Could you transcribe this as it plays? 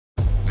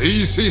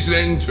This is an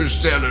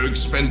interstellar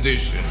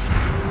expedition.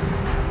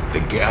 The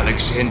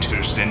galaxy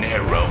enters an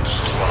era of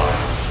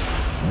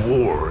strife.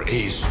 War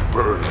is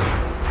burning.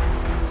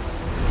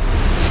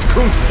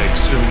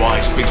 Conflicts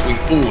arise between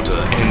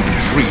order and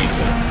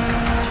freedom.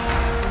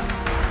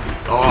 The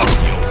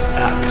army of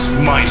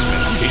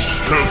𝗚𝗶𝗳𝘁 is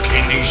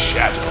lurking in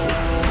shadow.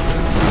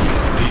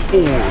 The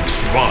Orcs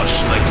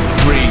rush like a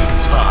great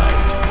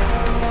tide.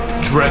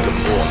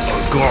 Dragonborn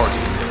are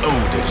guarding the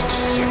oldest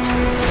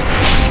secret.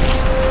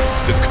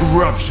 The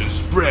corruption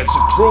spreads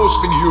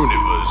across the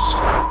universe.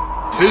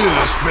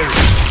 Healer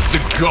spirits, the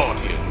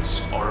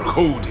Guardians, are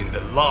holding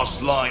the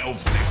last line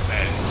of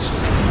defense.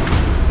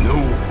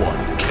 No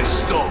one can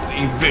stop the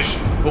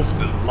invasion of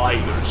the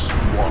Lair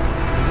swarm.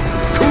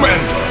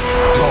 Commander,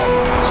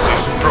 dominance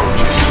is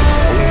approaching.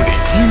 Only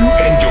you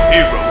and your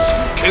heroes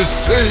can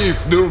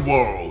save the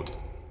world.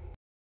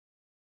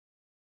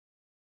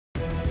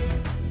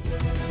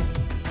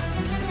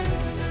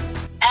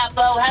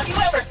 Appo, have you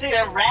ever seen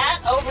a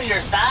rat over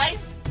your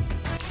size?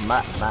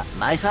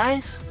 My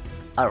size?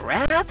 A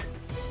rat?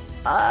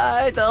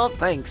 I don't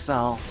think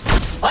so.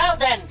 Well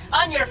then,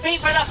 on your feet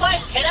for the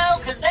fight, kiddo,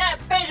 cause they're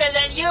bigger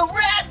than you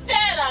rat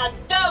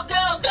add-ons! Go,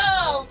 go,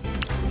 go!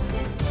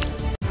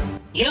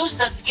 Use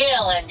the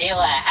skill and deal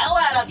a hell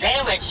out of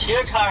damage to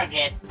your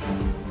target.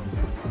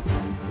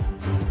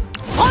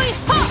 Hoi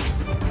ha!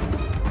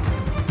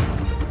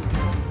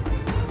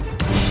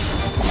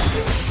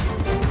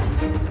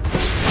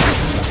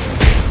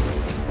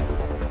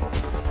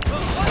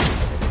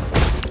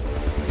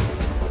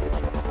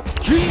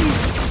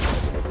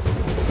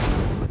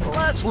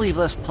 Let's leave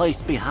this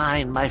place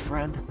behind, my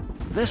friend.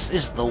 This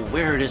is the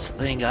weirdest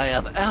thing I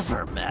have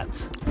ever met.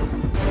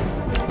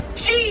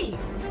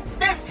 Jeez!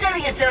 This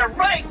city is in a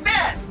right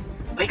mess!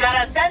 We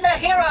gotta send a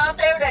hero out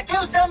there to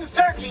do some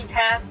searching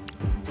tasks.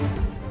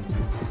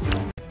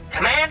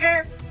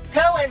 Commander,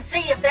 go and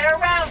see if they're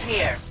around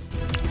here.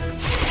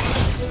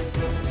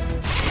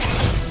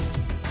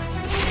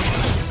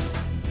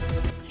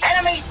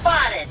 Enemy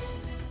spotted!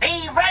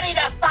 Be ready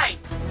to fight!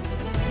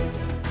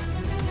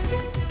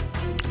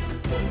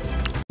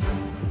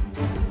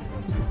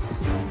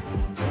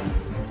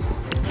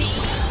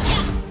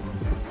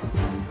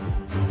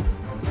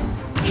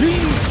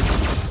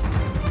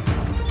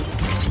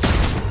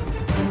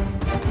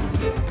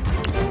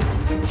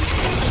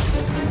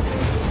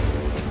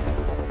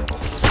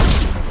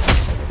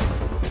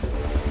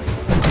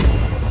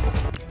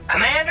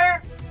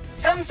 Commander,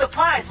 some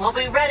supplies will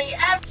be ready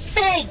at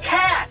big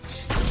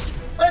catch.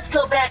 Let's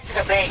go back to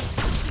the base.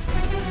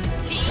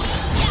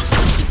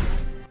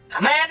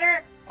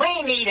 Commander,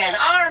 we need an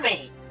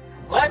army.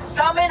 Let's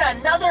summon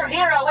another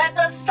hero at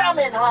the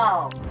summon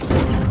hall.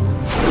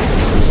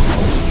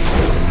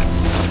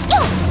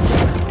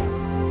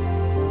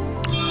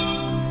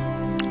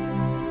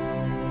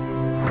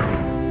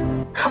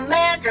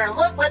 Commander,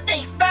 look what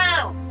they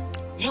found!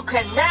 You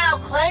can now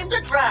claim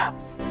the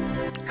drops.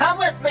 Come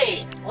with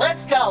me.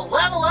 Let's go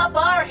level up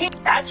our hero.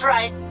 That's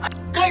right.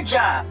 Good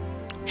job.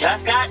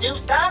 Just got new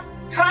stuff?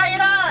 Try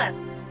it on.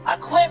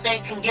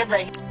 Equipment can give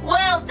the...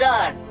 Well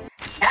done.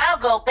 Now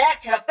go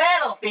back to the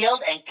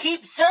battlefield and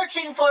keep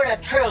searching for the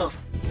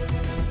truth.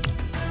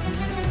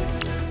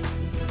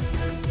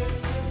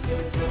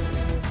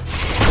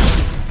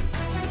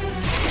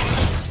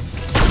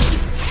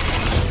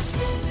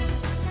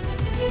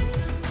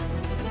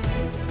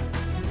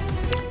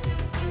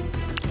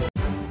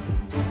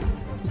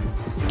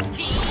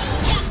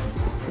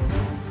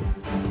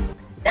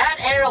 That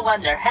arrow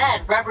on their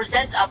head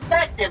represents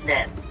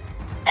effectiveness.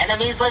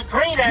 Enemies with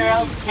green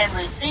arrows can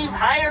receive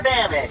higher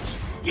damage.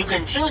 You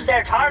can choose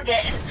their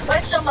target and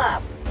switch them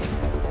up.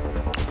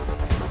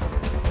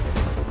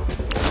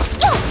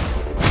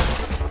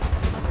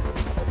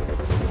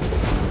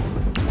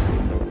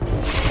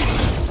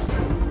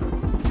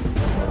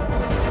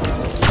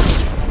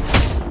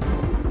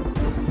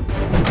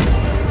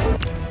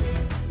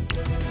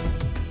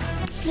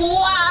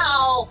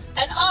 Wow!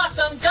 An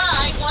awesome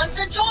guy wants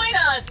to join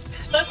us!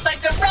 Looks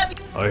like the rev...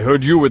 I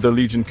heard you were the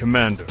Legion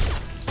commander.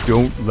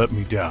 Don't let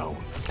me down.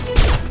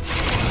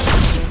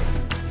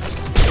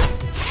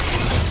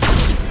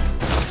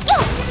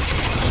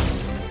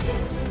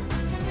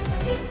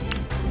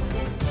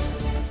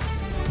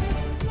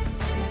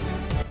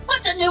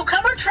 Let the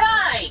newcomer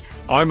try!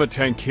 I'm a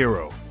tank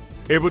hero,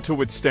 able to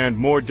withstand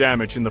more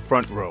damage in the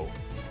front row.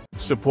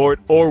 Support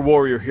or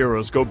warrior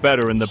heroes go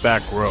better in the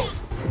back row.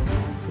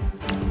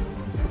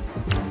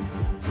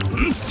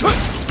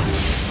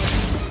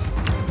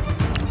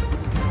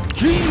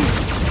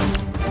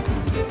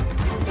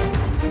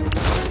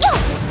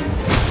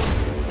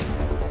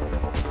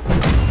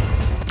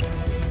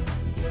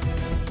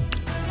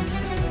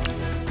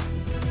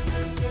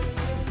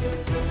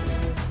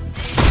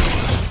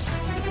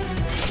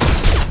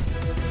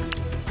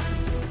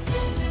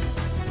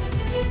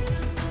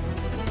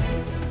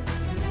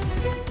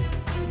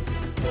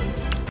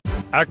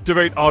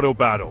 Activate auto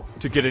battle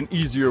to get an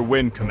easier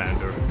win,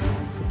 Commander.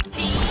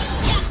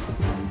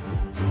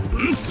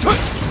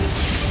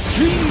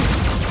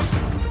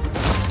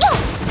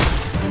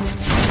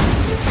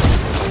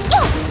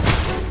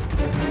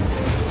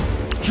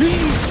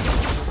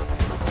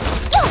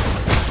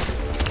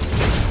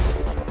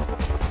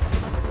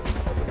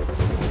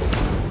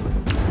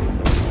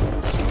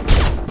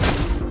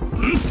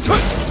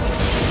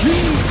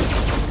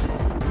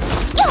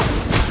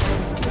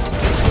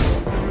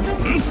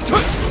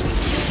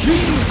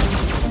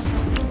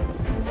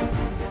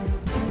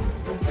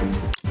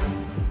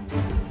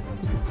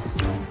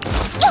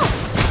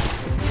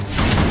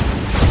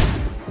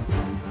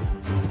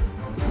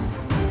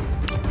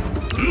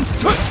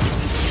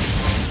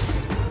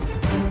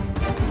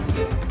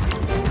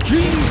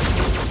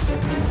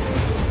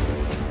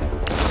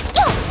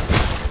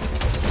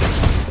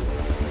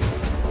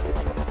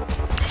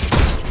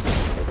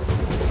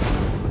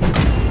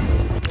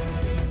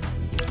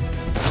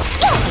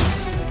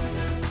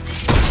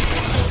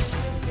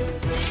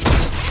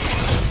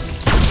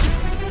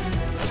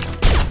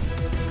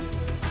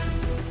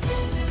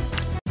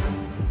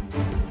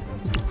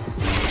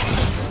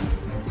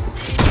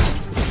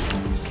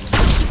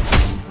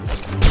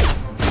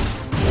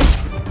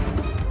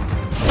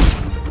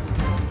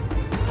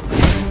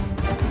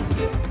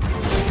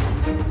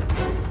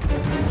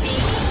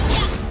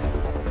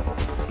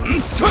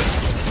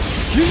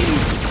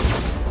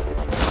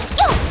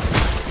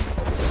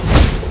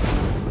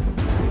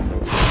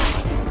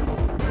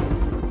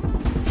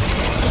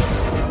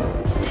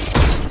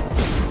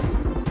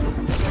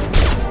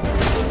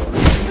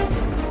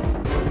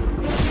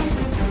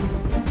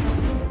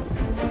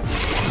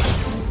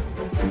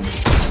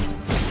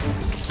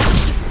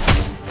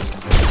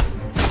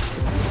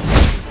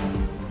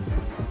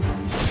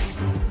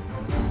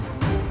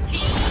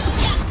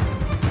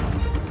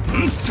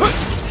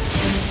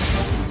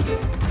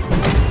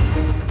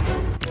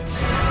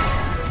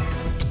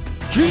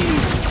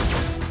 Gee!